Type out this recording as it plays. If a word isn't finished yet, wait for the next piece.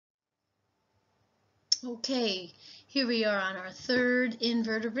Okay, here we are on our third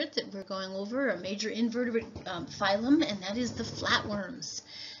invertebrate that we're going over, a major invertebrate phylum, and that is the flatworms.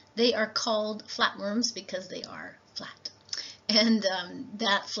 They are called flatworms because they are flat. And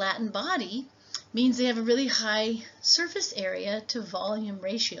that flattened body means they have a really high surface area to volume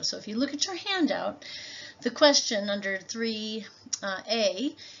ratio. So if you look at your handout, the question under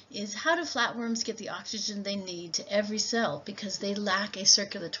 3A is, how do flatworms get the oxygen they need to every cell because they lack a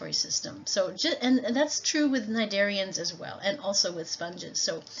circulatory system? So, and that's true with cnidarians as well, and also with sponges.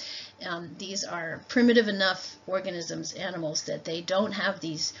 So these are primitive enough organisms, animals, that they don't have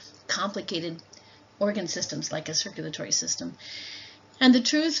these complicated organ systems like a circulatory system. And the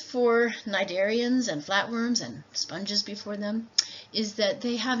truth for cnidarians and flatworms and sponges before them is that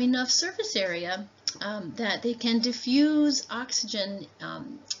they have enough surface area that they can diffuse oxygen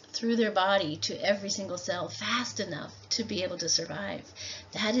through their body to every single cell fast enough to be able to survive.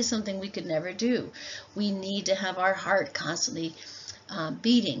 That is something we could never do. We need to have our heart constantly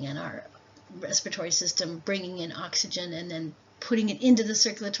beating and our respiratory system bringing in oxygen and then putting it into the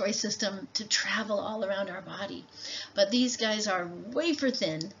circulatory system to travel all around our body. But these guys are wafer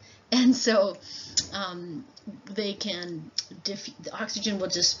thin, and so they can, the oxygen will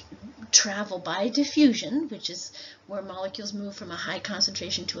just travel by diffusion, which is where molecules move from a high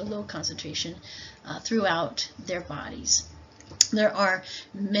concentration to a low concentration throughout their bodies. There are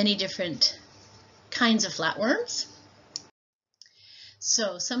many different kinds of flatworms.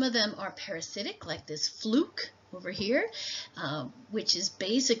 So some of them are parasitic, like this fluke over here, which is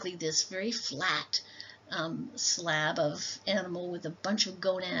basically this very flat slab of animal with a bunch of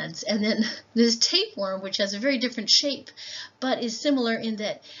gonads. And then this tapeworm, which has a very different shape, but is similar in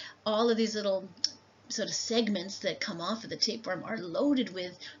that all of these little sort of segments that come off of the tapeworm are loaded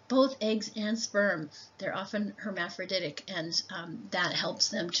with both eggs and sperm. They're often hermaphroditic, and that helps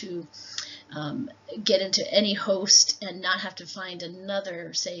them to get into any host and not have to find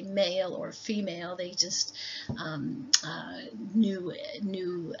another, say, male or female. They just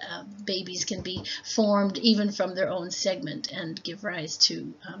new babies can be formed even from their own segment and give rise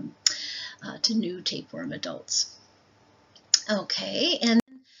to new tapeworm adults. Okay, and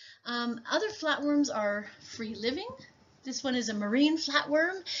other flatworms are free-living. This one is a marine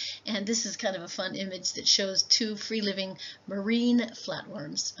flatworm, and this is kind of a fun image that shows two free-living marine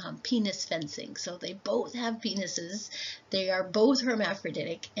flatworms, penis fencing. So they both have penises, they are both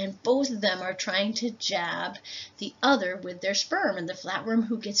hermaphroditic, and both of them are trying to jab the other with their sperm. And the flatworm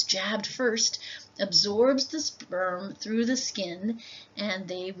who gets jabbed first absorbs the sperm through the skin, and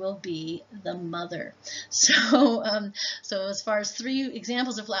they will be the mother. So, so as far as three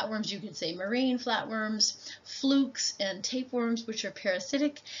examples of flatworms, you could say marine flatworms, flukes, and tapeworms, which are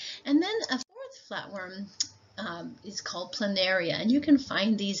parasitic. And then a fourth flatworm is called planaria, and you can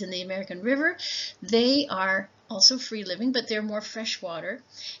find these in the American River. They are also free-living, but they're more freshwater,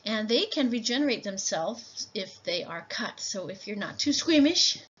 and they can regenerate themselves if they are cut. So if you're not too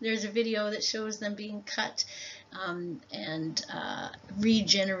squeamish, there's a video that shows them being cut and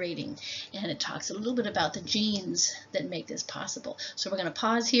regenerating, and it talks a little bit about the genes that make this possible. So we're going to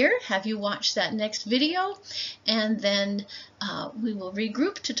pause here, have you watch that next video, and then we will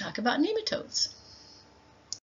regroup to talk about nematodes.